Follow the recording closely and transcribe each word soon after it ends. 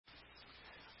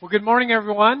Well, good morning,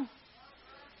 everyone.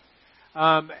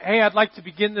 Hey, I'd like to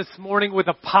begin this morning with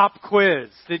a pop quiz.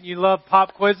 Didn't you love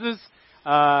pop quizzes?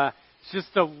 It's just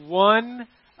a one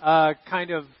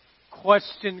kind of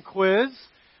question quiz,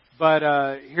 but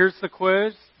here's the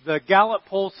quiz. The Gallup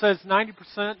poll says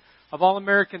 90% of all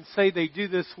Americans say they do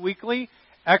this weekly.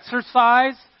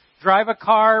 Exercise, drive a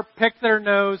car, pick their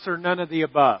nose, or none of the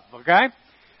above, okay?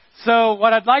 So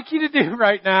what I'd like you to do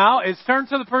right now is turn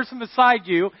to the person beside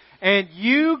you and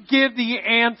you give the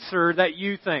answer that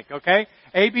you think, okay?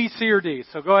 A, B, C, or D.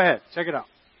 So go ahead. Check it out.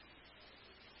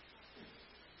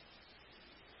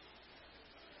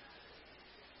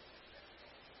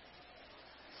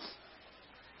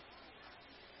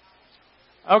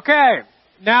 Okay.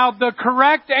 Now the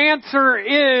correct answer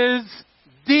is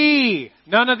D,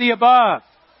 none of the above.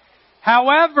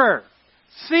 However,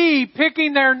 C,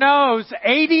 picking their nose,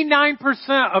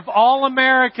 89% of all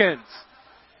Americans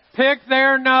pick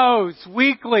their nose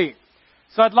weekly.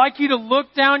 So I'd like you to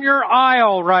look down your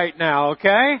aisle right now,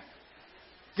 okay?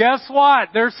 Guess what?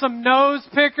 There's some nose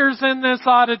pickers in this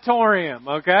auditorium,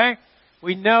 okay?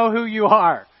 We know who you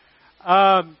are.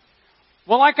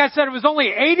 Well, like I said, it was only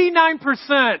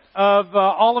 89% of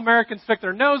all Americans pick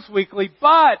their nose weekly,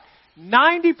 but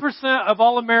 90% of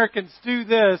all Americans do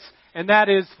this, and that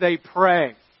is they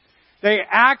pray. They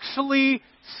actually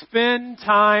spend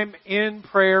time in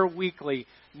prayer weekly.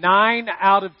 9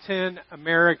 out of 10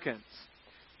 Americans.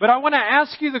 But I want to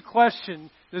ask you the question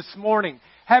this morning.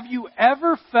 Have you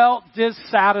ever felt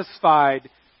dissatisfied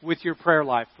with your prayer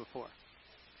life before?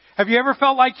 Have you ever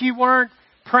felt like you weren't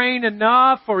praying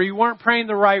enough, or you weren't praying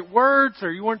the right words, or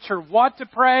you weren't sure what to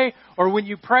pray, or when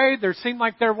you prayed there seemed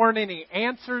like there weren't any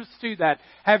answers to that?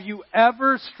 Have you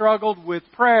ever struggled with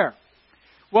prayer?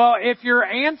 Well, if your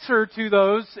answer to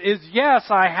those is yes,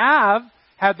 I have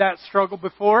had that struggle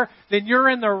before, then you're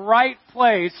in the right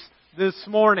place this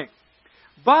morning.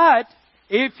 But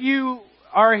if you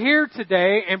are here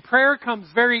today and prayer comes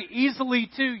very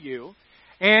easily to you,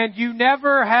 and you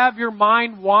never have your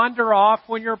mind wander off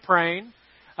when you're praying,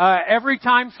 every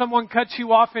time someone cuts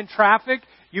you off in traffic,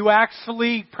 you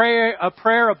actually pray a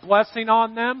prayer of blessing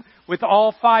on them with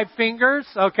all 5 fingers,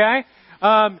 okay?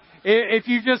 If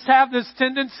you just have this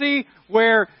tendency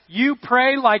where you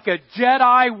pray like a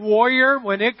Jedi warrior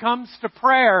when it comes to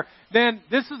prayer, then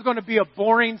this is going to be a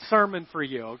boring sermon for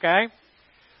you, okay?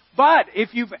 But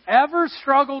if you've ever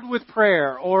struggled with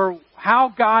prayer or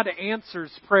how God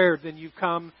answers prayer, then you've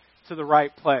come to the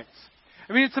right place.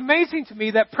 I mean, it's amazing to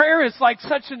me that prayer is like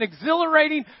such an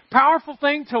exhilarating, powerful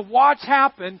thing to watch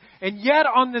happen, and yet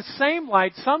on the same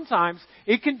light, sometimes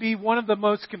it can be one of the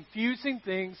most confusing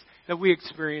things that we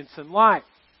experience in life.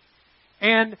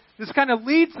 And this kind of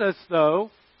leads us, though,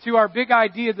 to our big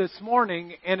idea this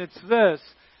morning, and it's this,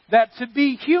 that to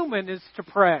be human is to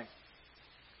pray.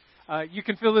 You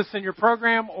can feel this in your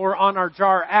program or on our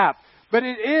JAR app. But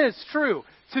it is true.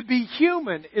 To be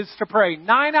human is to pray.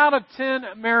 9 out of 10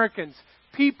 Americans,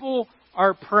 people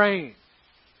are praying.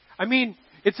 I mean,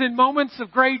 it's in moments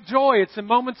of great joy. It's in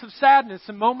moments of sadness,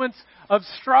 in moments of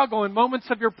struggle, in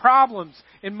moments of your problems,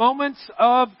 in moments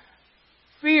of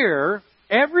fear.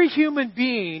 Every human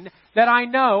being that I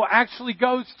know actually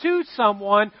goes to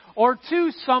someone or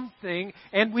to something,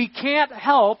 and we can't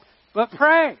help but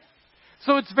pray.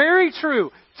 So it's very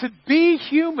true. To be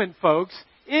human, folks,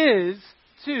 is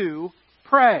to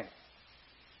pray.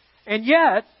 And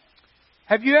yet,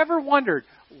 have you ever wondered,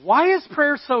 why is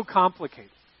prayer so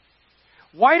complicated?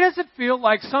 Why does it feel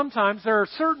like sometimes there are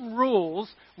certain rules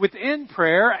within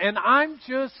prayer and I'm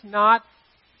just not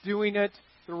doing it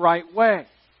the right way?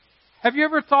 Have you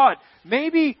ever thought,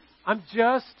 maybe I'm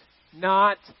just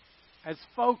not as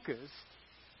focused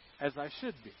as I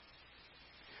should be?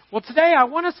 Well, today I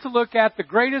want us to look at the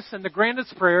greatest and the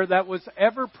grandest prayer that was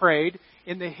ever prayed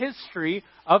in the history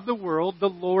of the world, the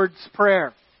Lord's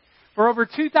Prayer. For over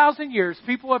 2,000 years,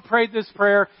 people have prayed this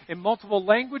prayer in multiple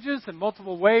languages and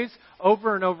multiple ways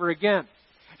over and over again.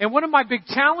 And one of my big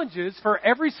challenges for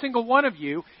every single one of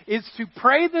you is to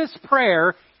pray this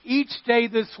prayer each day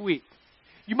this week.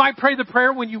 You might pray the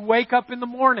prayer when you wake up in the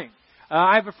morning.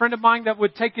 I have a friend of mine that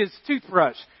would take his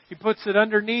toothbrush. He puts it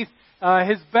underneath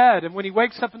his bed, and when he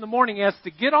wakes up in the morning, he has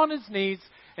to get on his knees,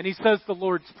 and he says the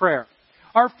Lord's Prayer.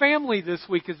 Our family this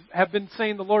week have been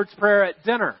saying the Lord's Prayer at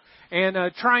dinner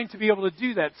and trying to be able to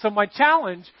do that. So my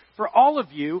challenge for all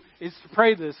of you is to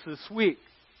pray this week.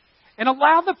 And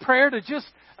allow the prayer to just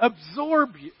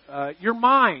absorb your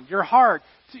mind, your heart,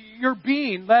 your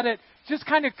being. Let it just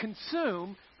kind of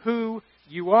consume who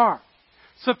you are.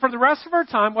 So for the rest of our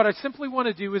time, what I simply want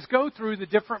to do is go through the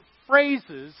different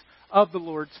phrases of the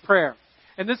Lord's Prayer.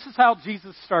 And this is how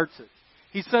Jesus starts it.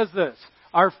 He says this,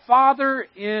 Our Father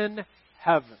in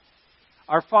heaven.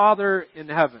 Our Father in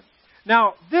heaven.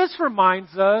 Now, this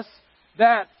reminds us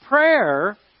that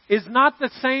prayer is not the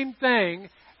same thing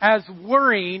as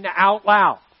worrying out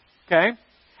loud. Okay?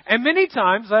 And many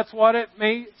times that's what it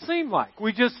may seem like.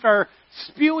 We just are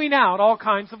spewing out all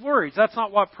kinds of worries. That's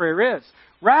not what prayer is.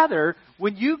 Rather,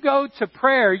 when you go to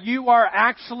prayer, you are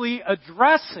actually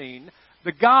addressing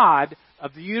the God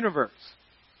of the universe.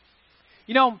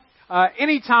 You know,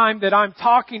 anytime that I'm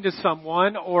talking to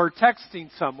someone or texting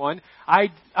someone, I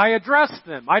address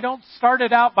them. I don't start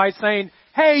it out by saying,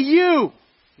 "Hey, you!"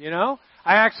 You know,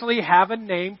 I actually have a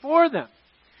name for them.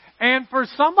 And for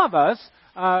some of us,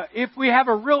 if we have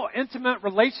a real intimate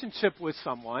relationship with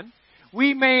someone,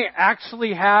 we may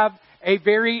actually have a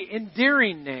very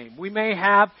endearing name. We may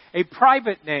have a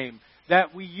private name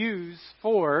that we use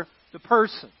for the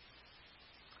person.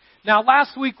 Now,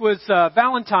 last week was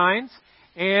Valentine's,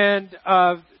 and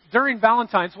during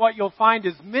Valentine's, what you'll find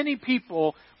is many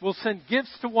people will send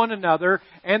gifts to one another,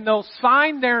 and they'll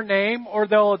sign their name or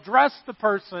they'll address the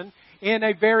person in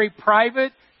a very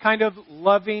private, kind of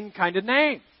loving kind of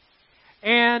name.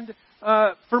 And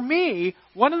for me,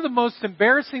 one of the most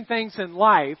embarrassing things in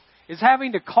life is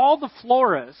having to call the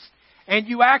florist, and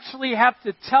you actually have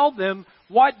to tell them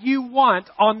what you want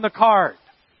on the card.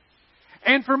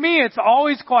 And for me, it's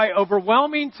always quite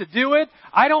overwhelming to do it.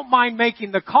 I don't mind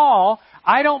making the call.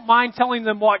 I don't mind telling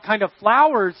them what kind of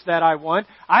flowers that I want.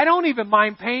 I don't even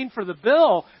mind paying for the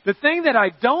bill. The thing that I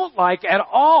don't like at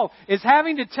all is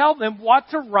having to tell them what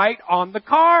to write on the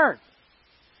card.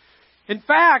 In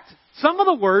fact, some of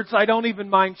the words I don't even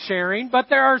mind sharing, but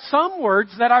there are some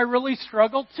words that I really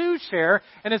struggle to share,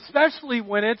 and especially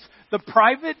when it's the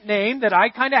private name that I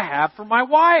kind of have for my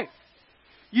wife.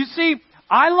 You see,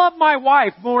 I love my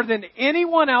wife more than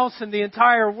anyone else in the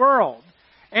entire world.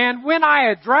 And when I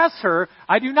address her,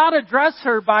 I do not address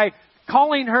her by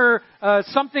calling her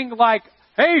something like,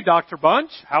 "Hey, Dr.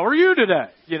 Bunch, how are you today?"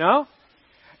 You know?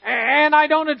 And I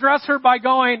don't address her by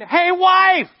going, "Hey,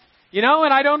 wife!" You know,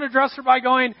 and I don't address her by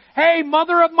going, "Hey,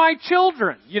 mother of my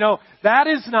children." You know, that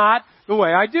is not the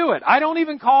way I do it. I don't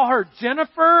even call her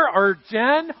Jennifer or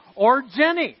Jen or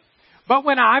Jenny. But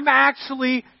when I'm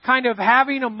actually kind of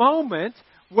having a moment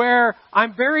where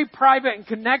I'm very private and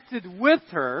connected with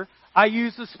her, I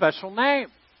use a special name.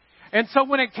 And so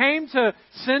when it came to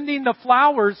sending the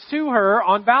flowers to her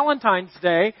on Valentine's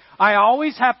Day, I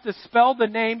always have to spell the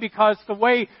name because the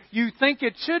way you think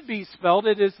it should be spelled,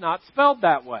 it is not spelled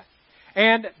that way.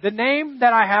 And the name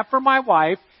that I have for my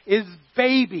wife is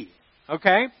Baby.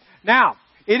 Okay? Now,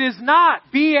 it is not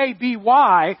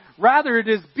B-A-B-Y, rather it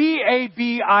is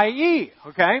B-A-B-I-E.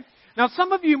 Okay? Now,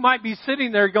 some of you might be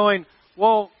sitting there going,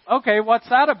 "Well, okay, what's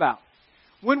that about?"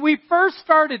 When we first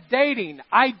started dating,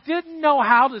 I didn't know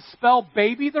how to spell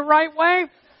baby the right way.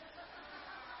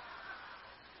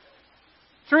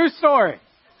 True story.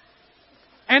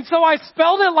 And so I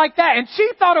spelled it like that, and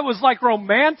she thought it was like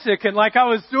romantic and like I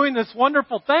was doing this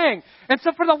wonderful thing. And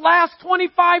so for the last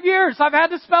 25 years, I've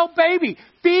had to spell baby,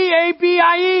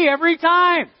 B-A-B-I-E, every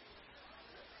time.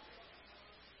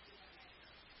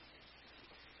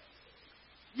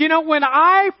 You know, when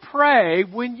I pray,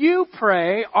 when you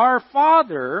pray, Our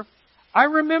Father, I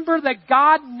remember that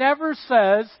God never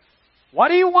says, "What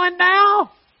do you want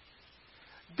now?"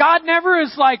 God never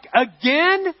is like,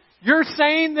 "Again? You're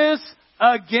saying this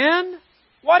again?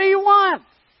 What do you want?"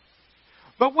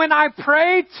 But when I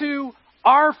pray to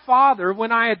Our Father,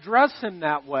 when I address Him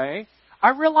that way, I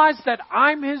realize that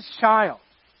I'm His child,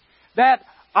 that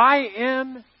I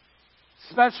am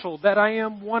special, that I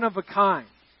am one of a kind.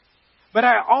 But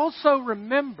I also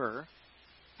remember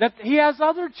that He has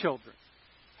other children.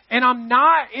 And I'm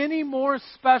not any more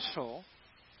special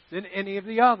than any of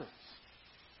the others.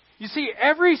 You see,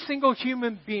 every single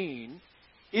human being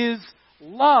is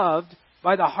loved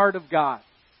by the heart of God.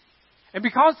 And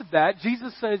because of that,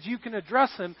 Jesus says you can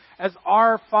address Him as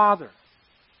Our Father.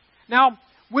 Now,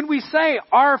 when we say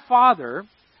Our Father,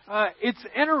 it's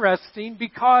interesting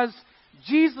because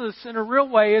Jesus, in a real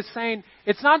way, is saying,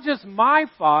 it's not just my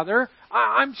Father,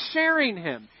 I'm sharing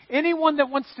Him. Anyone that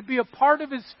wants to be a part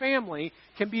of His family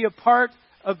can be a part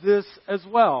of this as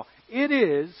well. It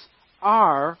is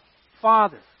our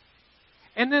Father.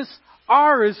 And this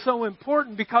R is so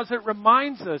important because it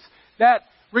reminds us that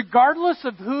regardless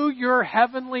of who your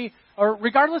heavenly, or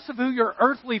regardless of who your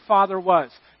earthly father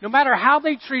was, no matter how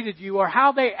they treated you or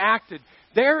how they acted,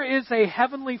 there is a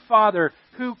heavenly Father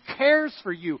who cares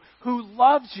for you, who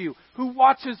loves you, who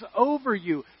watches over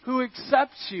you, who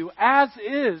accepts you as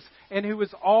is, and who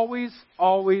is always,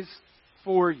 always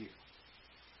for you.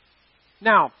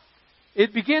 Now,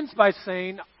 it begins by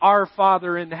saying, Our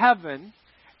Father in heaven,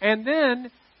 And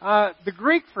then the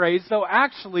Greek phrase, though,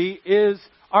 actually is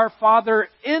our Father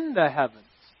in the heavens.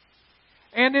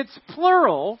 And it's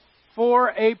plural for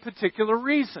a particular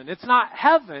reason. It's not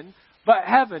heaven, but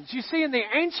heavens. You see, in the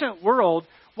ancient world,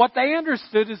 what they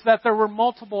understood is that there were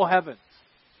multiple heavens.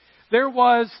 There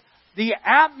was the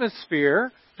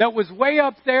atmosphere that was way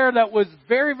up there, that was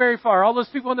very, very far. All those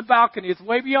people on the balcony, it's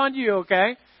way beyond you,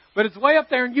 okay? But it's way up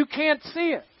there and you can't see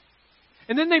it.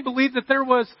 And then they believed that there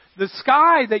was the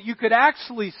sky that you could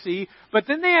actually see, but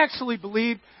then they actually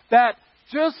believed that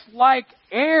just like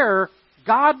air,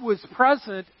 God was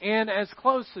present and as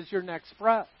close as your next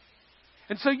breath.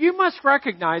 And so you must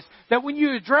recognize that when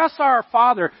you address our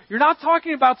Father, you're not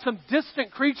talking about some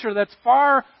distant creature that's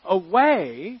far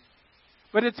away,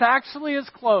 but it's actually as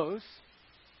close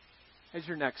as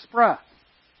your next breath.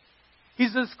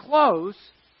 He's as close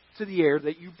to the air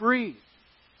that you breathe.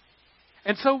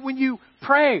 And so when you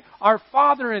pray, our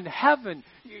Father in heaven,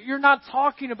 you're not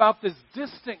talking about this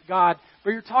distant God,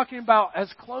 but you're talking about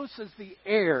as close as the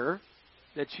air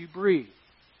that you breathe.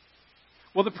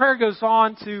 Well, the prayer goes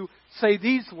on to say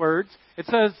these words. It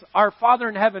says, our Father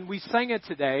in heaven, we sang it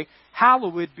today,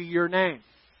 hallowed be your name.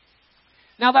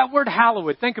 Now that word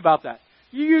hallowed, think about that.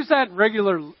 You use that in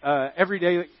regular,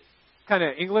 everyday kind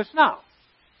of English? No,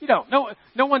 you don't.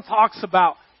 No one talks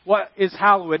about what is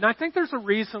hallowed. And I think there's a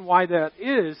reason why that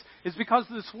is because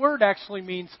this word actually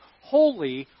means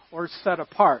holy or set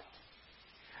apart.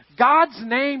 God's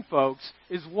name, folks,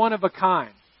 is one of a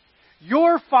kind.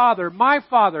 Your Father, my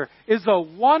Father, is a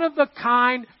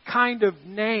one-of-a-kind kind of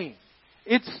name.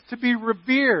 It's to be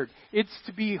revered. It's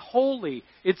to be holy.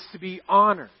 It's to be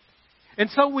honored. And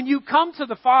so when you come to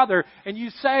the Father and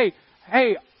you say,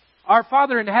 hey, our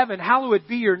Father in heaven, hallowed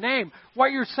be your name,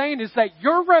 what you're saying is that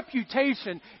your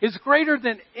reputation is greater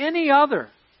than any other.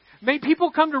 May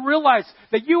people come to realize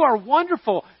that you are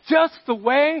wonderful just the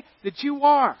way that you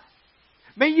are.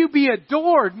 May you be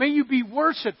adored. May you be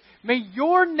worshipped. May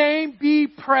your name be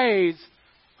praised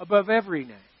above every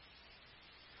name.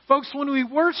 Folks, when we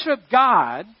worship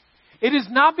God, it is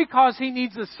not because He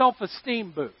needs a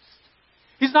self-esteem boost.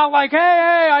 He's not like, hey,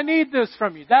 I need this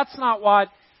from you. That's not what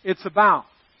it's about.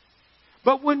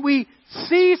 But when we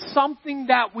see something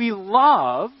that we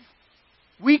love,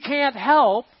 we can't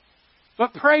help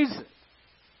but praise it.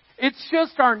 It's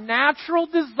just our natural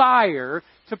desire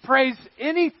to praise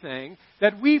anything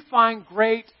that we find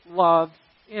great love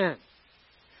in.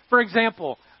 For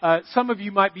example, some of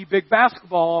you might be big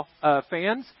basketball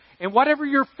fans, and whatever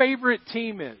your favorite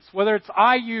team is, whether it's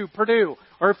IU, Purdue,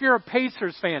 or if you're a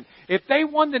Pacers fan, if they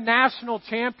won the national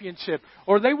championship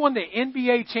or they won the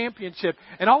NBA championship,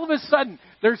 and all of a sudden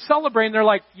they're celebrating, they're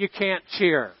like, you can't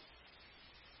cheer.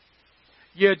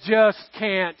 You just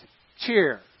can't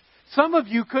cheer. Some of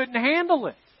you couldn't handle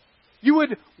it. You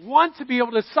would want to be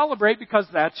able to celebrate because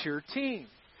that's your team.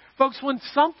 Folks, when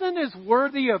something is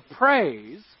worthy of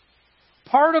praise,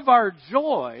 part of our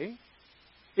joy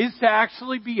is to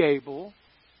actually be able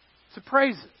to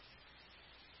praise it.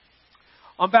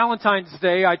 On Valentine's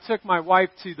Day, I took my wife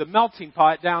to the Melting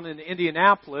Pot down in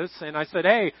Indianapolis, and I said,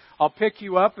 hey, I'll pick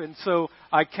you up. And so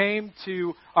I came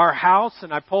to our house,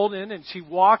 and I pulled in, and she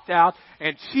walked out,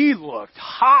 and she looked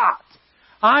hot.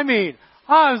 I mean,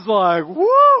 I was like,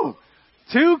 woo!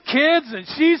 2 kids, and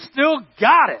she still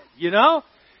got it, you know?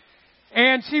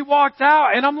 And she walked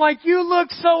out, and I'm like, you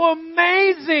look so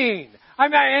amazing. I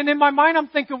mean, and in my mind, I'm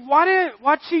thinking,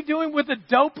 what's she doing with a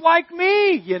dope like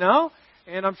me, you know?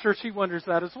 And I'm sure she wonders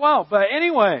that as well. But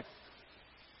anyway,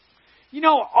 you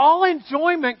know, all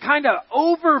enjoyment kind of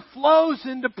overflows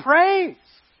into praise.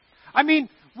 I mean,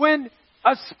 when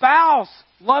a spouse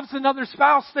loves another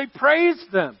spouse, they praise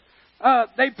them.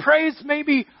 They praise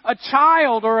maybe a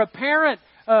child, or a parent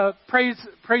praises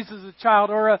a child,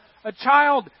 or a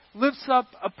child lifts up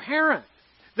a parent.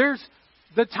 There's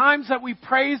the times that we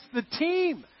praise the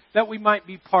team that we might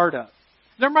be part of.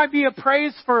 There might be a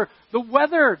praise for the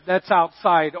weather that's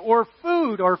outside, or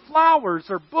food, or flowers,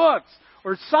 or books,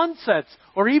 or sunsets,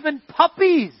 or even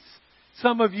puppies.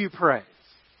 Some of you praise.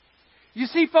 You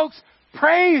see, folks,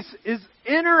 praise is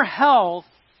inner health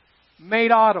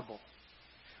made audible.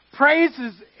 Praise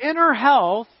is inner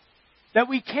health that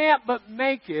we can't but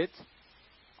make it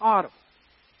audible.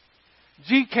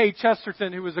 G.K.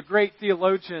 Chesterton, who was a great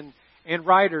theologian and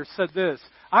writer, said this: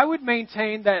 I would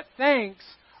maintain that thanks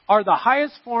are the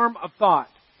highest form of thought,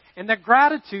 and that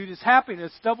gratitude is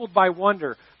happiness doubled by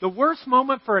wonder. The worst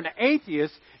moment for an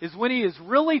atheist is when he is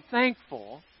really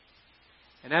thankful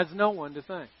and has no one to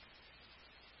thank.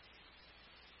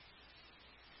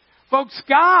 Folks,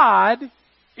 God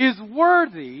is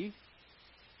worthy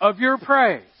of your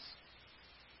praise.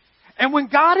 And when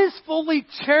God is fully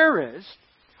cherished,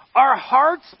 our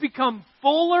hearts become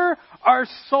fuller, our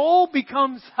soul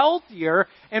becomes healthier,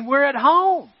 and we're at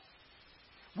home.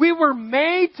 We were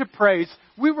made to praise.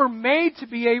 We were made to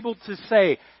be able to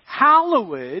say,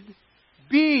 hallowed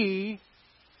be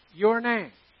your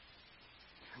name.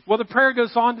 Well, the prayer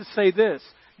goes on to say this: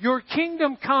 your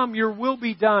kingdom come, your will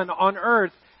be done on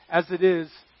earth as it is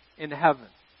in heaven.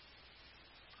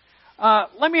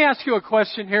 Let me ask you a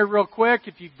question here real quick.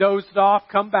 If you dozed off,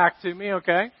 come back to me,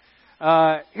 okay?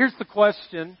 Here's the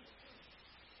question.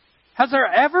 Has there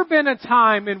ever been a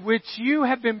time in which you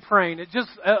have been praying,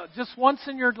 just once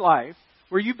in your life,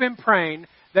 where you've been praying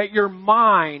that your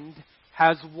mind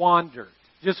has wandered?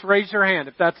 Just raise your hand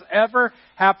if that's ever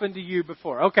happened to you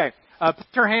before. Okay, put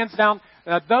your hands down.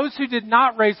 Those who did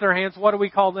not raise their hands, what do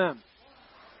we call them?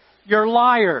 You're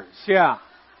liars, yeah.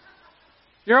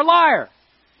 You're a liar.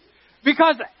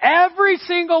 Because every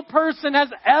single person has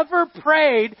ever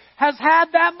prayed has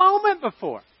had that moment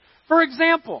before. For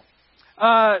example,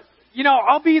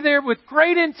 I'll be there with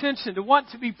great intention to want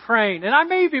to be praying. And I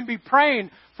may even be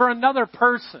praying for another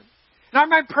person. And I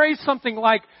might pray something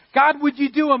like, God, would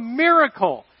you do a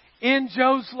miracle in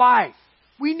Joe's life?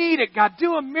 We need it, God.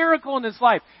 Do a miracle in his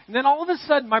life. And then all of a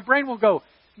sudden, my brain will go,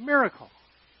 miracle.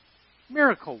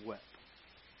 Miracle Whip.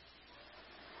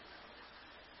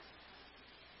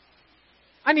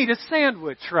 I need a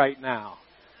sandwich right now.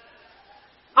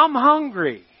 I'm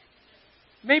hungry.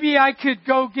 Maybe I could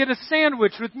go get a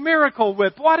sandwich with Miracle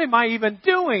Whip. What am I even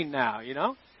doing now,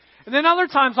 And then other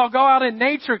times I'll go out in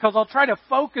nature because I'll try to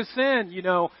focus in,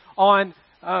 on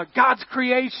God's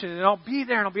creation. And I'll be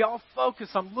there and I'll be all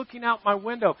focused. I'm looking out my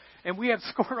window and we have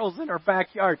squirrels in our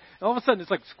backyard. And all of a sudden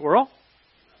it's like, squirrel?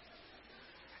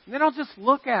 And then I'll just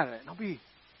look at it and I'll be,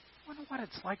 I wonder what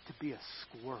it's like to be a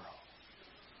squirrel.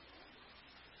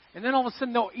 And then all of a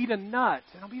sudden they'll eat a nut.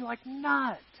 And I'll be like,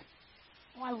 nut.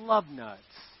 Oh, I love nuts.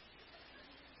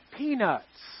 Peanuts.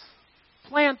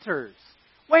 Planters.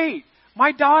 Wait,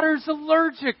 my daughter's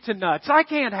allergic to nuts. I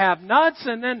can't have nuts.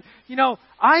 And then,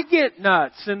 I get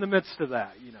nuts in the midst of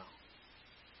that,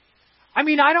 I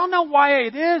mean, I don't know why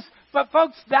it is, but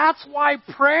folks, that's why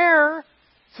prayer,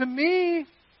 to me,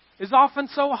 is often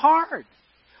so hard.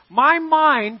 My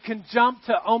mind can jump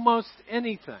to almost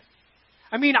anything.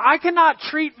 I mean, I cannot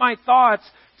treat my thoughts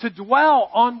to dwell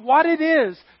on what it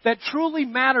is that truly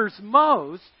matters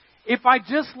most if I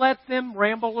just let them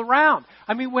ramble around.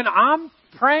 I mean, when I'm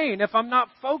praying, if I'm not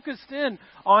focused in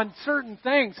on certain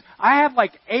things, I have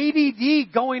like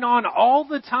ADD going on all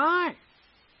the time.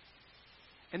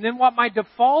 And then what my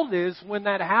default is when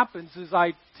that happens is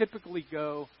I typically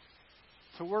go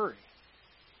to worry.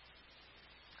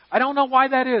 I don't know why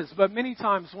that is, but many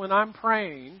times when I'm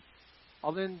praying,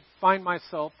 I'll then find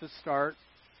myself to start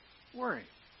worrying.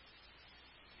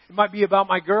 It might be about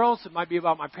my girls. It might be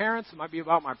about my parents. It might be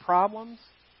about my problems.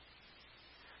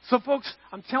 So folks,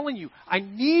 I'm telling you, I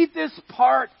need this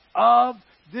part of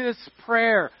this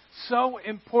prayer. So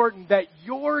important that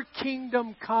your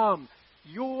kingdom come,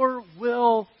 your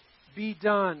will be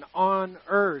done on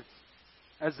earth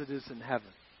as it is in heaven.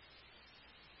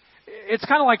 It's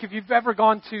kind of like if you've ever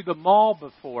gone to the mall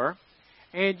before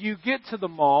and you get to the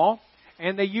mall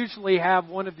and they usually have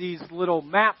one of these little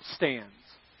map stands.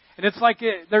 And it's like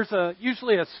there's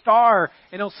usually a star,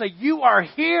 and it'll say, you are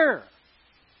here.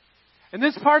 And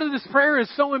this part of this prayer is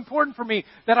so important for me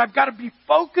that I've got to be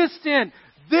focused in.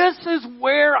 This is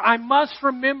where I must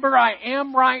remember I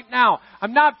am right now.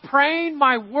 I'm not praying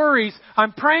my worries.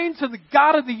 I'm praying to the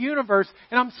God of the universe,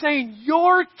 and I'm saying,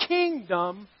 your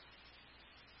kingdom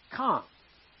come.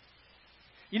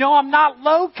 I'm not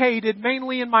located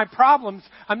mainly in my problems.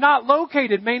 I'm not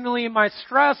located mainly in my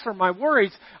stress or my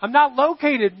worries. I'm not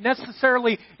located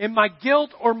necessarily in my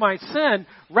guilt or my sin.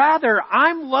 Rather,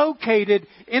 I'm located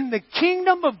in the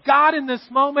kingdom of God in this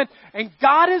moment. And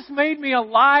God has made me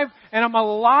alive, and I'm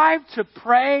alive to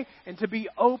pray and to be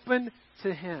open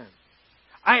to Him.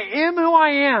 I am who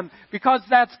I am because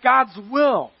that's God's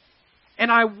will.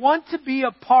 And I want to be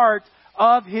a part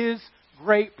of His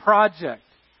great project.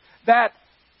 That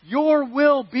your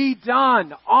will be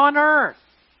done on earth.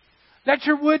 That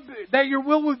your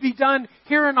will would be done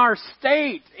here in our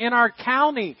state, in our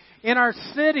county, in our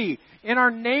city, in our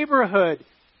neighborhood,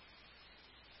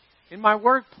 in my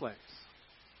workplace.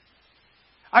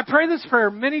 I pray this prayer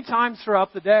many times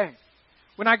throughout the day.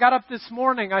 When I got up this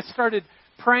morning, I started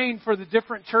praying for the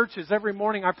different churches. Every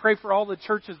morning I pray for all the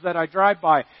churches that I drive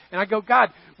by. And I go,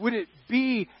 God, would it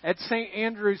be at St.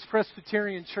 Andrew's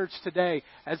Presbyterian Church today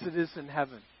as it is in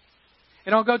heaven?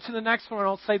 And I'll go to the next one and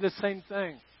I'll say the same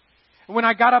thing. And when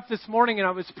I got up this morning and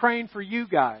I was praying for you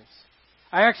guys,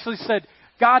 I actually said,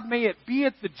 God, may it be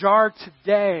at the jar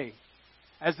today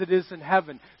as it is in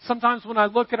heaven. Sometimes when I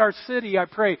look at our city, I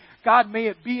pray, God, may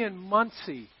it be in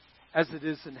Muncie as it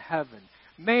is in heaven.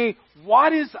 May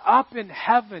what is up in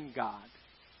heaven, God,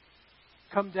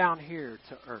 come down here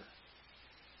to earth.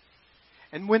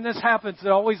 And when this happens, it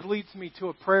always leads me to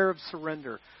a prayer of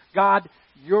surrender. God,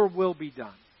 your will be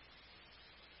done.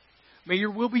 May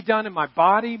your will be done in my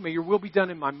body. May your will be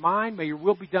done in my mind. May your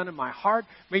will be done in my heart.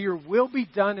 May your will be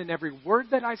done in every word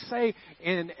that I say,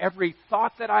 in every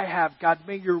thought that I have. God,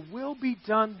 may your will be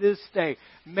done this day.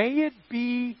 May it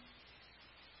be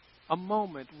a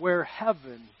moment where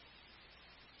heaven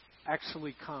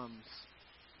actually comes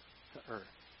to earth.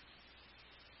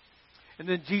 And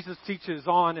then Jesus teaches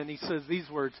on and he says these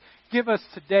words, give us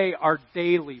today our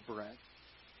daily bread.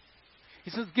 He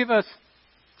says, give us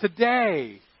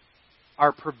today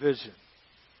our provision.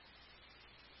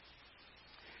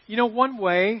 You know, one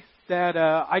way that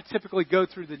I typically go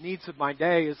through the needs of my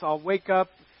day is I'll wake up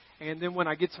and then when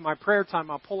I get to my prayer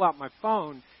time, I'll pull out my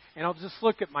phone and I'll just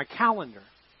look at my calendar.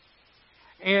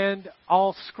 And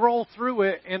I'll scroll through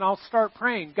it and I'll start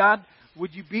praying. God,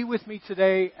 would you be with me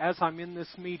today as I'm in this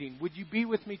meeting? Would you be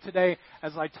with me today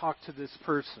as I talk to this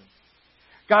person?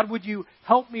 God, would you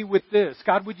help me with this?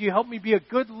 God, would you help me be a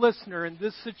good listener in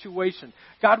this situation?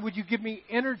 God, would you give me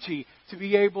energy to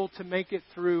be able to make it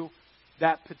through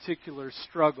that particular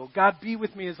struggle? God, be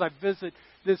with me as I visit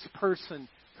this person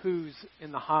who's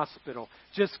in the hospital.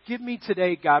 Just give me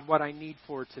today, God, what I need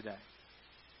for today.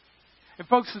 And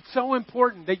folks, it's so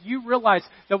important that you realize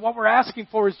that what we're asking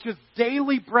for is just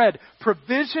daily bread,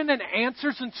 provision and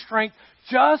answers and strength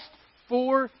just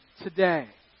for today.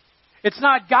 It's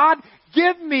not, God,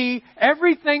 give me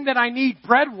everything that I need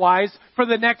bread-wise for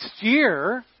the next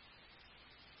year.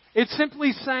 It's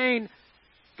simply saying,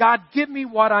 God, give me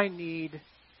what I need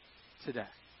today.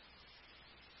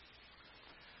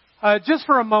 Just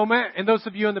for a moment, and those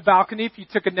of you in the balcony, if you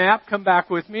took a nap, come back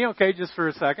with me, okay, just for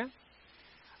a second.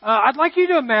 I'd like you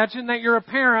to imagine that you're a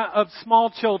parent of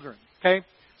small children, okay?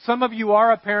 Some of you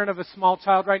are a parent of a small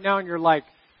child right now, and you're like,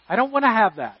 I don't want to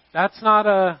have that. That's not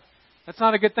a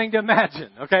good thing to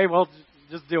imagine, okay? Well,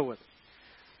 just deal with it.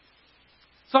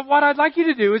 So what I'd like you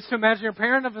to do is to imagine you're a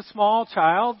parent of a small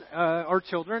child or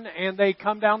children, and they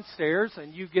come downstairs,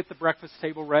 and you get the breakfast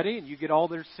table ready, and you get all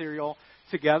their cereal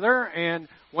together, and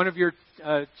one of your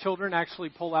children actually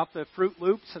pull out the Fruit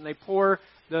Loops, and they pour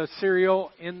the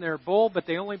cereal in their bowl, but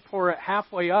they only pour it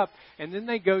halfway up, and then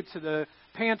they go to the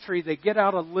pantry, they get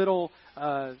out a little,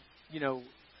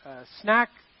 snack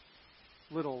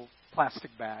little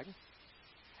plastic bag,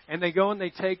 and they go and they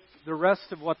take the rest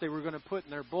of what they were going to put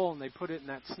in their bowl, and they put it in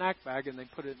that snack bag, and they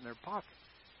put it in their pocket.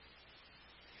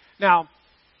 Now,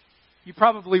 you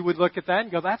probably would look at that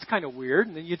and go, that's kind of weird,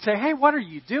 and then you'd say, hey, what are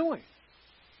you doing?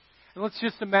 And let's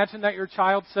just imagine that your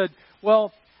child said,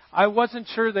 well, I wasn't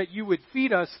sure that you would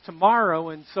feed us tomorrow,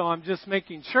 and so I'm just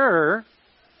making sure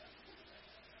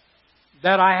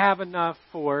that I have enough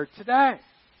for today.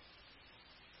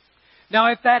 Now,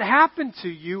 if that happened to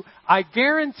you, I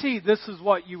guarantee this is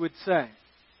what you would say.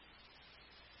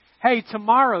 Hey,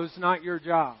 tomorrow's not your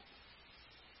job.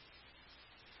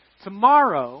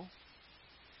 Tomorrow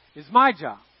is my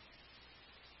job.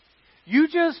 You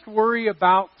just worry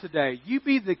about today. You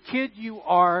be the kid you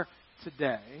are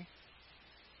today,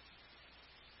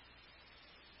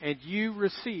 and you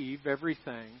receive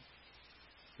everything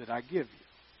that I give you.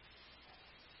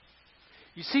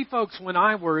 You see, folks, when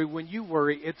I worry, when you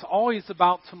worry, it's always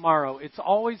about tomorrow. It's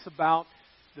always about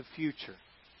the future.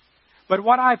 But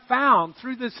what I found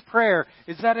through this prayer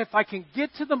is that if I can get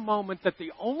to the moment that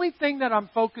the only thing that I'm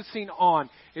focusing on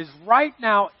is right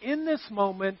now, in this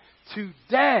moment,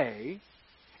 today,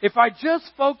 if I just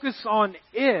focus on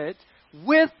it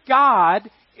with God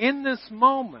in this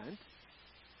moment,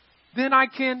 then I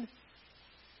can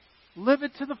live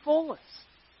it to the fullest.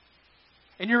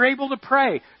 And you're able to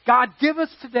pray, God, give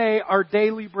us today our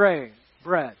daily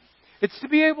bread. It's to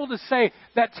be able to say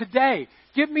that today,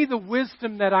 give me the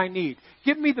wisdom that I need.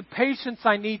 Give me the patience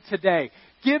I need today.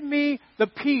 Give me the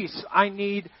peace I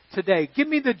need today. Give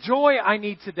me the joy I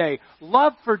need today.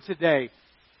 Love for today.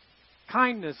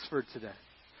 Kindness for today.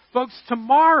 Folks,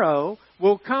 tomorrow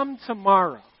will come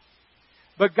tomorrow.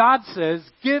 But God says,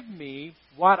 give me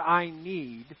what I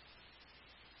need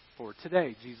for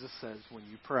today, Jesus says when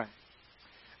you pray.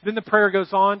 Then the prayer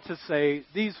goes on to say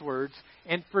these words,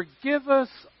 and forgive us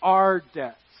our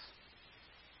debts.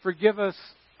 Forgive us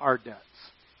our debts.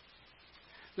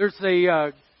 There's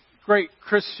a great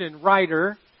Christian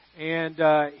writer, and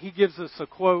he gives us a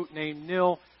quote named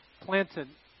Neil Plantinga.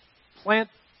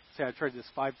 I tried this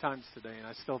 5 times today, and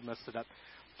I still messed it up.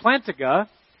 Plantinga.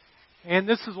 And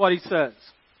this is what he says.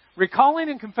 Recalling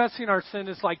and confessing our sin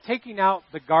is like taking out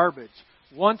the garbage.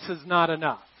 Once is not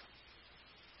enough.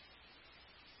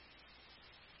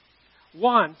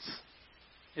 Once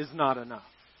is not enough.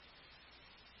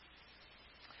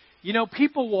 You know,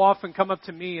 people will often come up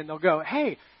to me and they'll go,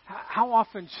 hey, how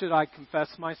often should I confess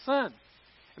my sin?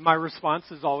 And my response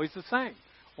is always the same.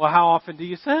 Well, how often do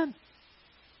you sin?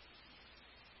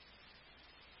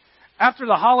 After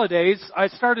the holidays, I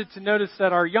started to notice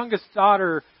that our youngest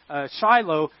daughter,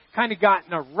 Shiloh, kind of got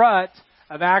in a rut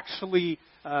of actually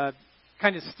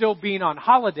kind of still being on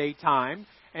holiday time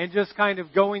and just kind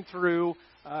of going through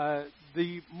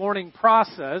the morning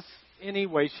process any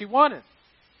way she wanted.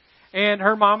 And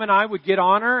her mom and I would get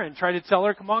on her and try to tell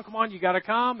her, come on, you got to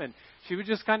come. And she would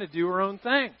just kind of do her own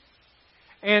thing.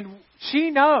 And she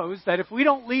knows that if we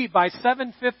don't leave by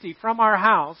 7:50 from our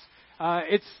house,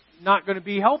 it's not going to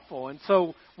be helpful. And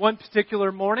so one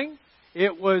particular morning,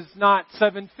 it was not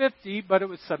 7:50, but it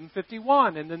was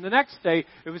 7:51. And then the next day,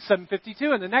 it was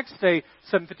 7:52. And the next day,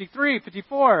 7:53,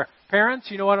 54. Parents,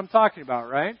 you know what I'm talking about,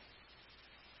 right?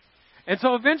 And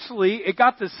so eventually it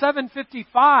got to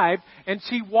 7:55 and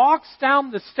she walks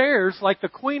down the stairs like the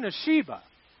Queen of Sheba.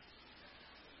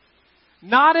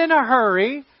 Not in a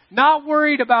hurry, not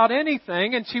worried about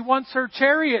anything, and she wants her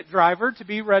chariot driver to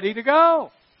be ready to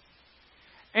go.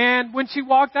 And when she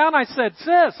walked down, I said,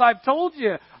 sis, I've told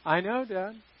you. I know,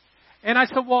 Dad. And I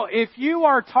said, well, if you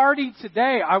are tardy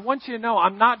today, I want you to know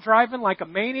I'm not driving like a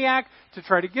maniac to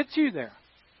try to get you there.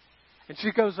 And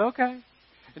she goes, okay.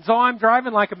 And so I'm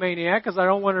driving like a maniac because I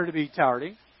don't want her to be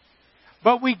tardy.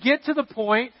 But we get to the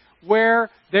point where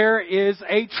there is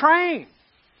a train.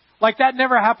 Like that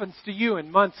never happens to you in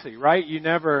Muncie, right? You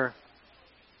never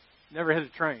hit a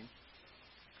train.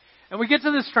 And we get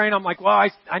to this train. I'm like, well,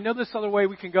 I know this other way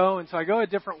we can go. And so I go a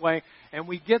different way. And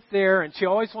we get there. And she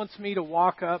always wants me to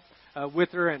walk up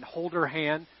with her and hold her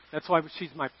hand. That's why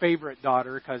she's my favorite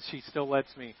daughter, because she still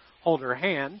lets me hold her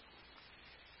hand.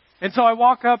 And so I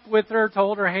walk up with her to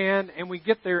hold her hand, and we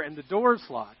get there, and the door's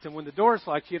locked. And when the door's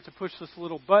locked, you have to push this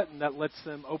little button that lets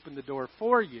them open the door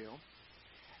for you.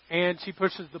 And she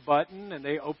pushes the button, and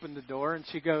they open the door, and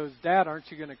she goes, Dad, aren't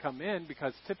you going to come in?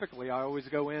 Because typically I always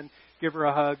go in, give her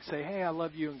a hug, say, hey, I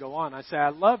love you, and go on. I say, I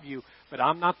love you, but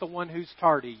I'm not the one who's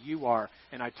tardy. You are.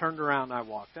 And I turned around and I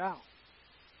walked out.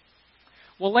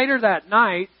 Well, later that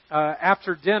night,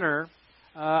 after dinner,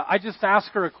 I just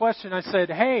asked her a question. I said,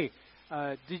 hey,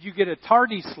 did you get a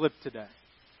tardy slip today?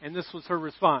 And this was her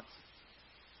response.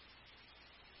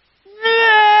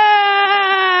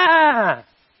 Nah!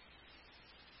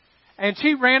 And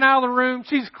she ran out of the room.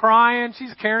 She's crying.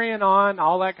 She's carrying on,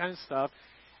 all that kind of stuff.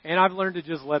 And I've learned to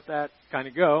just let that kind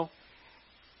of go.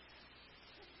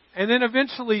 And then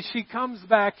eventually she comes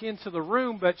back into the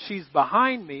room, but she's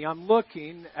behind me. I'm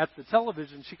looking at the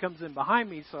television. She comes in behind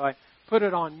me, so I put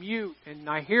it on mute, and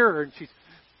I hear her, and she's...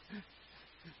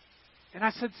 And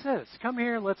I said, sis, come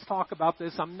here, let's talk about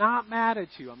this. I'm not mad at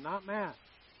you. I'm not mad.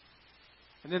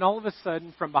 And then all of a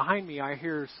sudden, from behind me, I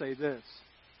hear her say this.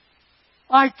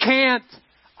 I can't.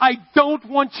 I don't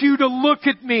want you to look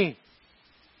at me.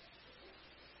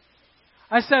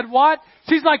 I said, what?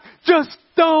 She's like, just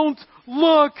don't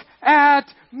look at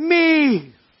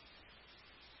me.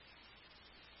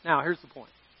 Now, here's the point.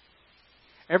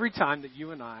 Every time that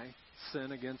you and I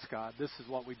sin against God, this is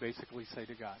what we basically say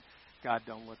to God. God,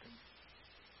 don't look at me.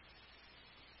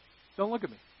 Don't look at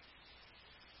me.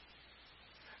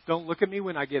 Don't look at me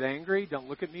when I get angry. Don't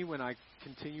look at me when I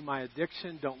continue my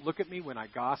addiction. Don't look at me when I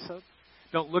gossip.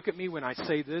 Don't look at me when I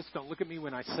say this. Don't look at me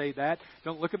when I say that.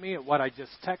 Don't look at me at what I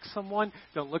just text someone.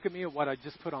 Don't look at me at what I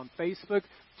just put on Facebook.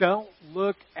 Don't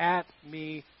look at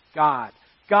me, God.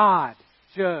 God,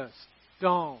 just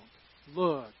don't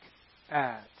look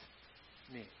at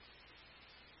me.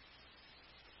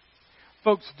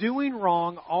 Folks, doing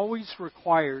wrong always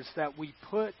requires that we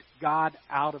put God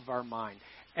out of our mind.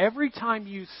 Every time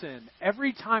you sin,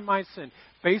 every time I sin,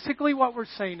 basically what we're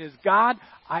saying is, God,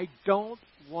 I don't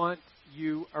want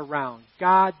you around.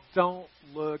 God, don't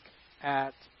look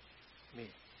at me.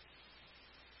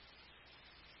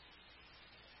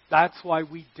 That's why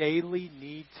we daily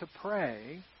need to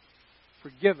pray,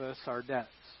 forgive us our debts.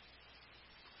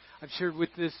 I've shared with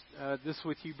this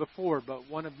with you before, but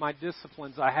one of my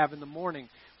disciplines I have in the morning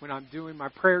when I'm doing my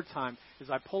prayer time is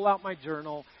I pull out my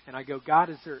journal and I go, God,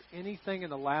 is there anything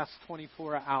in the last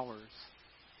 24 hours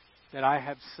that I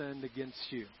have sinned against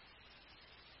you?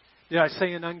 Did I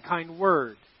say an unkind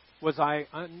word? Was I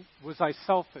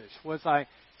selfish? Was I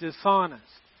dishonest?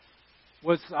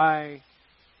 Was I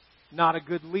not a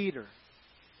good leader?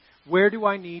 Where do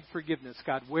I need forgiveness,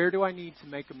 God? Where do I need to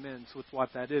make amends with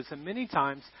what that is? And many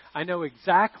times I know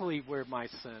exactly where my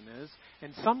sin is,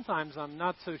 and sometimes I'm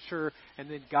not so sure, and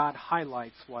then God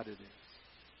highlights what it is.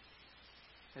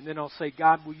 And then I'll say,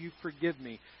 God, will you forgive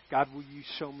me? God, will you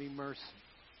show me mercy?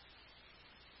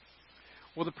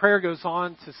 Well, the prayer goes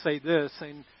on to say this,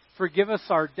 and forgive us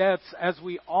our debts as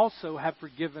we also have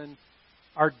forgiven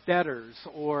our debtors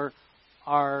or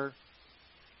our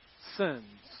sins.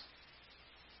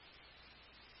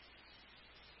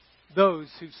 Those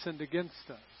who've sinned against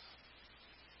us.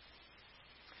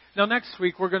 Now, next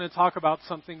week, we're going to talk about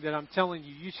something that I'm telling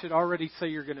you, you should already say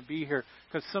you're going to be here,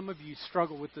 because some of you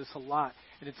struggle with this a lot,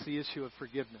 and it's the issue of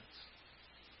forgiveness.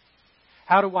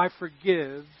 How do I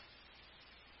forgive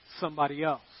somebody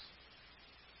else?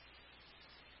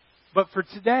 But for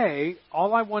today,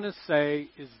 all I want to say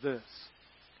is this.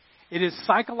 It is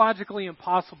psychologically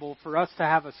impossible for us to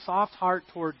have a soft heart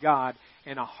toward God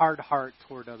and a hard heart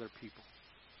toward other people.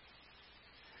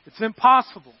 It's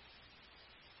impossible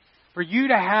for you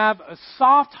to have a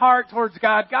soft heart towards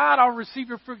God. God, I'll receive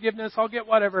your forgiveness, I'll get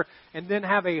whatever, and then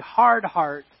have a hard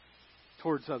heart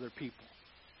towards other people.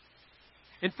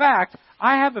 In fact,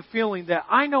 I have a feeling that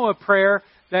I know a prayer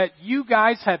that you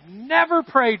guys have never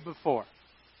prayed before.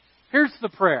 Here's the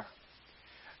prayer.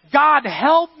 God,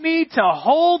 help me to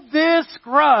hold this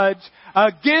grudge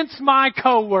against my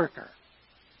coworker.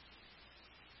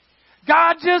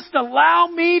 God, just allow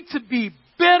me to be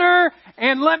bitter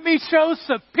and let me show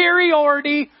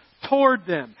superiority toward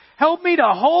them. Help me to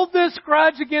hold this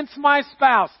grudge against my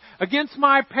spouse, against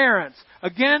my parents,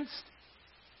 against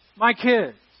my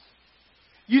kids.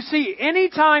 You see,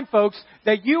 anytime, folks,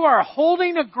 that you are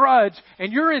holding a grudge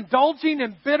and you're indulging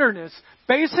in bitterness,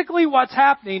 basically what's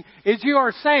happening is you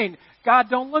are saying, God,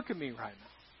 don't look at me right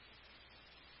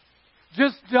now.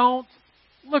 Just don't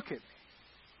look at me.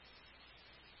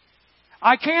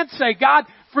 I can't say, God,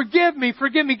 forgive me,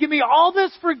 give me all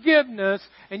this forgiveness,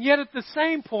 and yet at the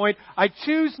same point, I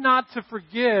choose not to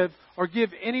forgive or give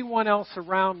anyone else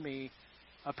around me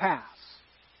a pass.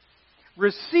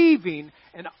 Receiving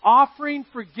and offering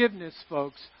forgiveness,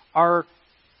 folks, are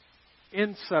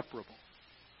inseparable.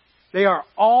 They are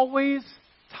always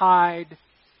tied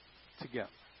together.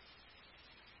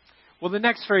 Well, the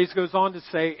next phrase goes on to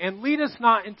say, and lead us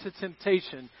not into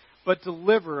temptation, but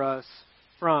deliver us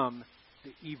from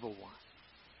the evil one.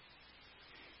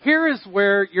 Here is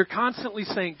where you're constantly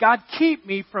saying, God, keep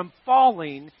me from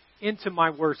falling into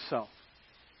my worst self.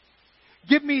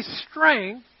 Give me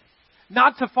strength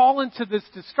not to fall into this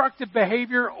destructive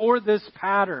behavior or this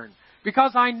pattern.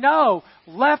 Because I know,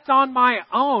 left on my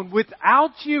own,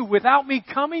 without you, without me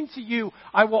coming to you,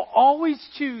 I will always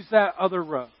choose that other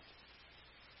road.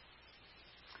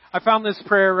 I found this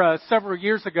prayer several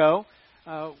years ago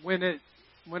when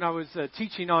I was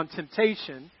teaching on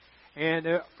temptation.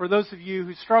 And for those of you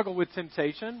who struggle with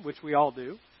temptation, which we all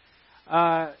do,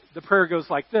 the prayer goes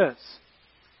like this.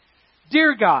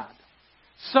 Dear God,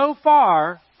 so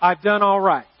far I've done all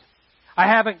right. I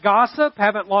haven't gossiped,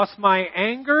 haven't lost my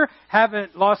anger,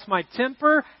 haven't lost my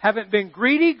temper, haven't been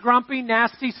greedy, grumpy,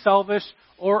 nasty, selfish,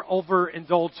 or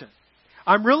overindulgent.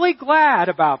 I'm really glad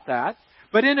about that,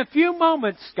 but in a few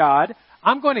moments, God,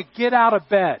 I'm going to get out of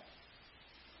bed.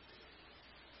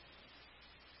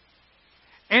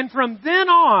 And from then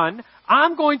on,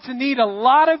 I'm going to need a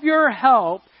lot of your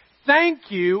help.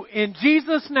 Thank you. In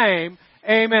Jesus' name,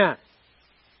 amen.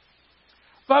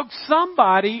 Folks,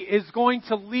 somebody is going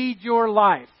to lead your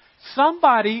life.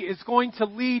 Somebody is going to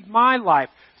lead my life.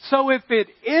 So if it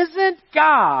isn't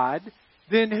God,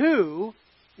 then who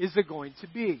is it going to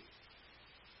be?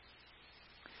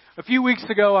 A few weeks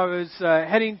ago, I was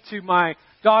heading to my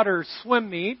daughter's swim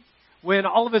meet when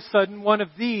all of a sudden one of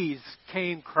these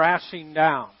came crashing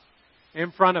down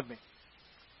in front of me.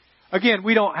 Again,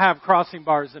 we don't have crossing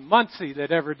bars in Muncie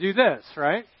that ever do this,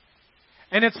 right?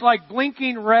 And it's like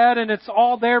blinking red and it's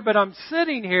all there, but I'm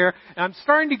sitting here and I'm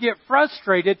starting to get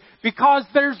frustrated because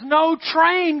there's no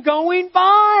train going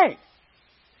by.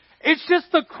 It's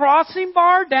just the crossing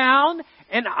bar down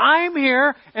and I'm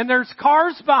here and there's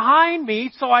cars behind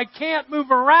me so I can't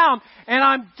move around and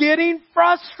I'm getting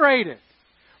frustrated.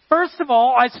 First of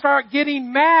all, I start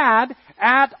getting mad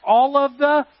at all of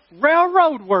the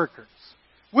railroad workers,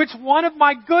 which one of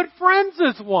my good friends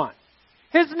is one.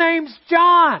 His name's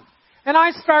John. And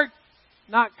I start,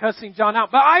 not cussing John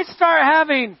out, but I start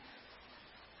having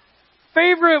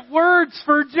favorite words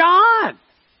for John.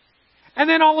 And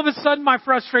then all of a sudden my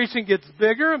frustration gets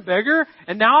bigger and bigger.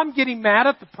 And now I'm getting mad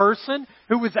at the person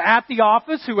who was at the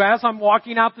office, who as I'm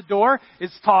walking out the door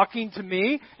is talking to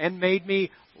me and made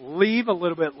me leave a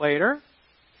little bit later.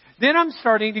 Then I'm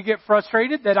starting to get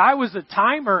frustrated that I was a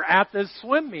timer at this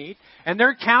swim meet and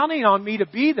they're counting on me to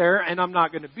be there and I'm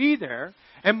not going to be there.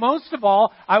 And most of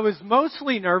all, I was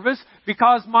mostly nervous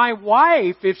because my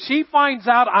wife, if she finds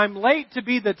out I'm late to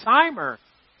be the timer,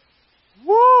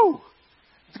 woo!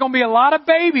 It's going to be a lot of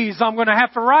babies I'm going to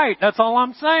have to write. That's all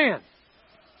I'm saying.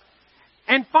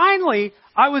 And finally,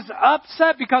 I was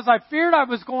upset because I feared I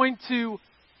was going to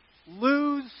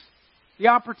lose the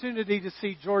opportunity to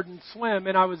see Jordan swim.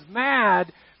 And I was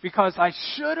mad because I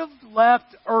should have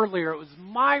left earlier. It was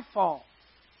my fault.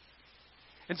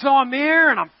 And so I'm here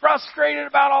and I'm frustrated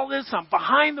about all this. I'm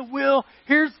behind the wheel.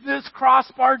 Here's this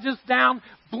crossbar just down,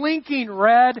 blinking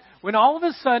red. When all of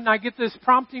a sudden I get this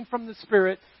prompting from the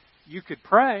Spirit, you could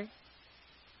pray.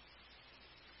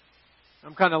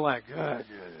 I'm kind of like, good.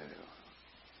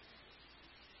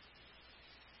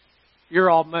 You're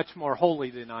all much more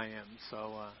holy than I am.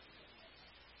 So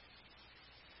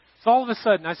all of a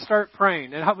sudden I start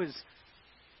praying. And I was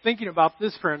thinking about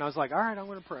this prayer and I was like, all right, I'm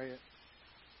going to pray it.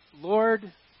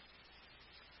 Lord,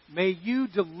 may you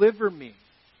deliver me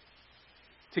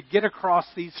to get across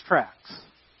these tracks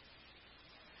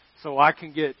so I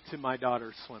can get to my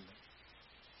daughter swimming.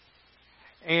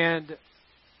 And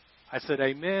I said,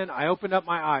 amen. I opened up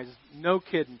my eyes. No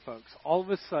kidding, folks. All of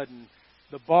a sudden,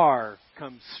 the bar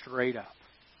comes straight up.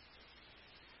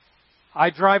 I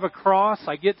drive across.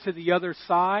 I get to the other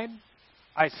side.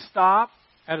 I stop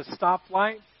at a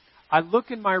stoplight. I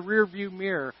look in my rear view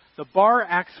mirror. The bar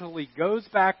actually goes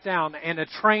back down and a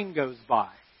train goes by.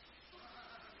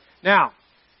 Now,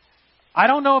 I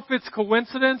don't know if it's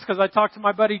coincidence because I talked to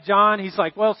my buddy John. He's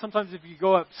like, well, sometimes if you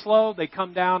go up slow, they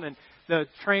come down and the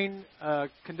train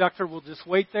conductor will just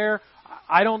wait there.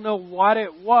 I don't know what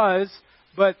it was,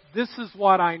 but this is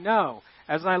what I know.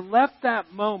 As I left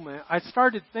that moment, I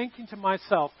started thinking to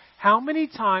myself, how many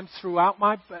times throughout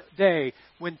my day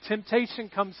when temptation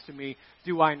comes to me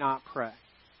do I not pray?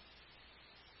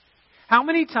 How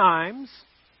many times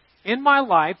in my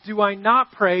life do I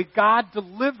not pray, God,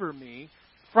 deliver me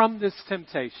from this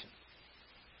temptation?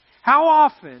 How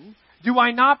often do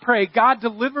I not pray, God,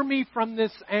 deliver me from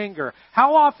this anger?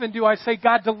 How often do I say,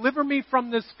 God, deliver me from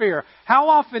this fear? How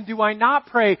often do I not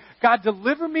pray, God,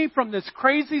 deliver me from this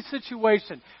crazy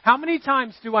situation? How many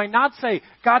times do I not say,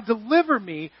 God, deliver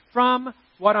me from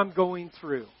what I'm going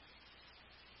through?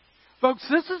 Folks,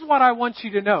 this is what I want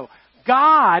you to know.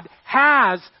 God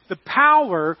has the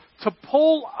power to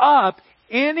pull up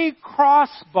any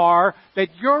crossbar that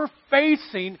you're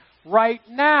facing right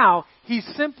now. He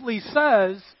simply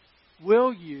says,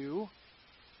 will you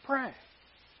pray?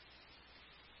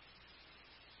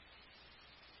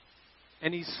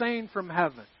 And He's saying from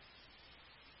heaven,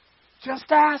 just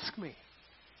ask me.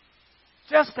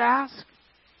 Just ask.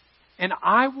 And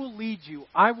I will lead you.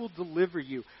 I will deliver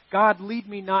you. God, lead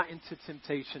me not into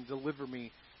temptation. Deliver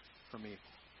me from evil.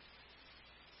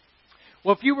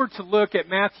 Well, if you were to look at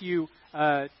Matthew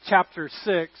chapter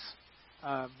 6,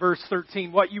 verse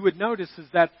 13, what you would notice is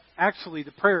that actually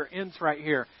the prayer ends right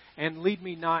here. And lead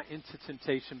me not into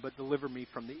temptation, but deliver me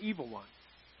from the evil one.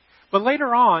 But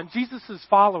later on, Jesus'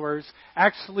 followers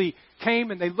actually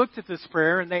came and they looked at this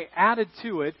prayer and they added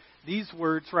to it these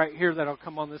words right here that will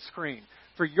come on the screen.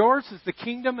 For yours is the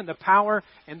kingdom and the power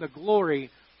and the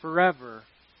glory forever.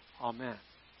 Amen.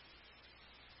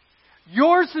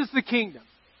 Yours is the kingdom.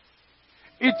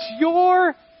 It's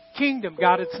your kingdom,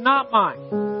 God. It's not mine.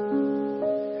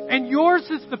 And yours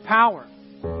is the power.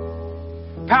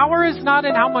 Power is not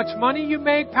in how much money you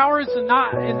make. Power is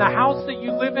not in the house that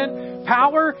you live in.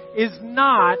 Power is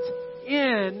not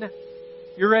in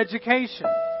your education.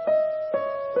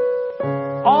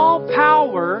 All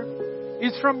power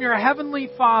is from your Heavenly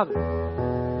Father.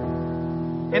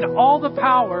 And all the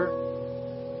power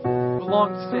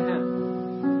belongs to Him.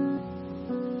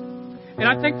 And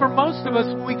I think for most of us,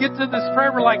 when we get to this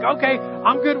prayer, we're like, okay,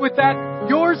 I'm good with that.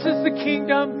 Yours is the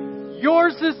kingdom.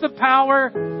 Yours is the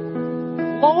power.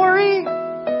 Glory?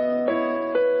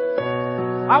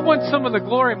 I want some of the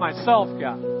glory myself,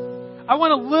 God. I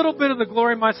want a little bit of the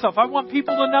glory myself. I want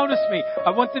people to notice me. I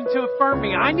want them to affirm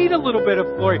me. I need a little bit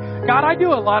of glory. God, I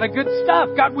do a lot of good stuff.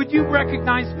 God, would you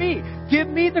recognize me? Give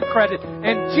me the credit.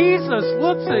 And Jesus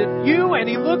looks at you and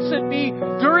He looks at me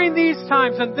during these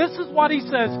times. And this is what He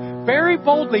says very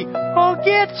boldly.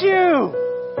 Forget you.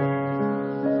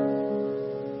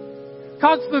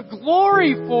 Because the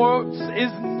glory, folks,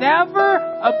 is never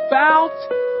about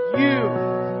you.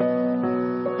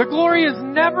 The glory is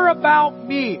never about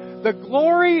me. The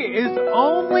glory is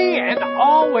only and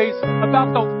always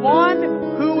about the one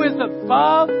who is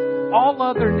above all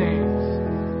other names.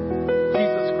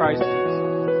 Jesus Christ Himself.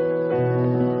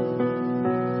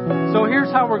 So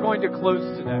here's how we're going to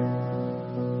close today.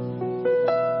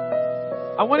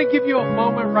 I want to give you a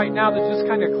moment right now to just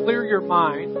kind of clear your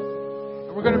mind.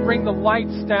 And we're going to bring the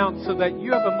lights down so that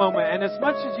you have a moment. And as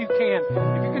much as you can,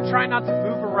 if you can try not to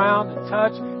move around and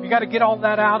touch, if you got to get all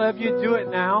that out of you, do it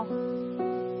now.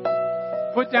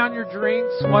 Put down your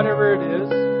drinks, whatever it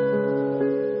is.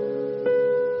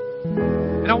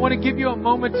 And I want to give you a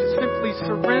moment to simply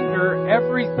surrender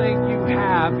everything you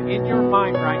have in your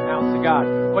mind right now to God.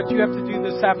 What you have to do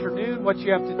this afternoon, what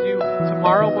you have to do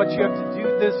tomorrow, what you have to do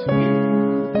this week.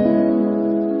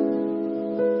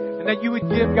 And that you would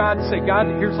give God, say,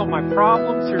 God, here's all my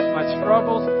problems, here's my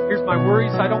struggles, here's my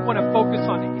worries. I don't want to focus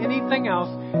on anything else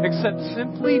except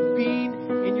simply being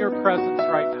in your presence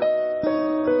right now.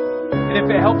 And if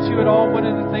it helps you at all, one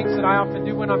of the things that I often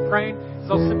do when I'm praying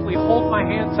is I'll simply hold my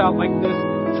hands out like this,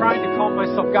 trying to calm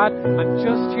myself. God, I'm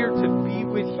just here to be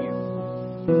with you.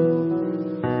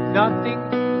 Nothing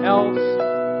else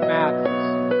matters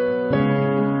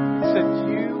except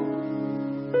you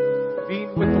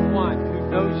being with the one who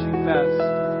knows you best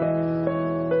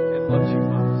and loves you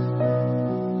most.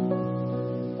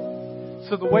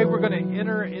 So the way we're going to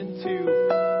enter into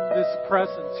this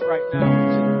presence right now,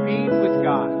 which is being with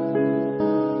God,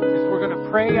 is we're going to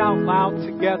pray out loud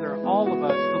together, all of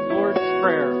us, the Lord's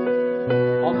Prayer,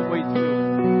 all the way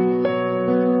through it.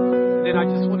 And then I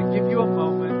just want to give you a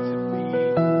moment to be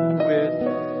with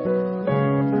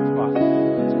your Father.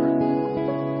 Let's pray.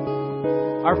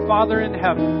 Our Father in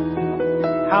heaven,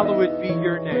 hallowed be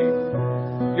your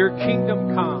name. Your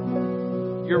kingdom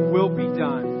come. Your will be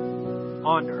done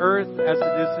on earth as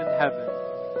it is in heaven.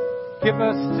 Give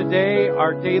us today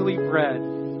our daily bread,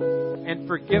 and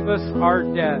forgive us our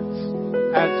debts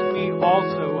as we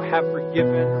also have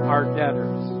forgiven our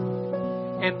debtors.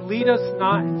 And lead us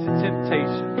not into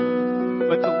temptation,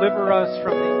 but deliver us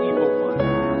from the evil one.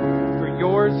 For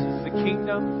yours is the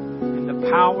kingdom, and the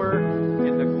power,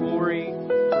 and the glory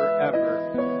forever.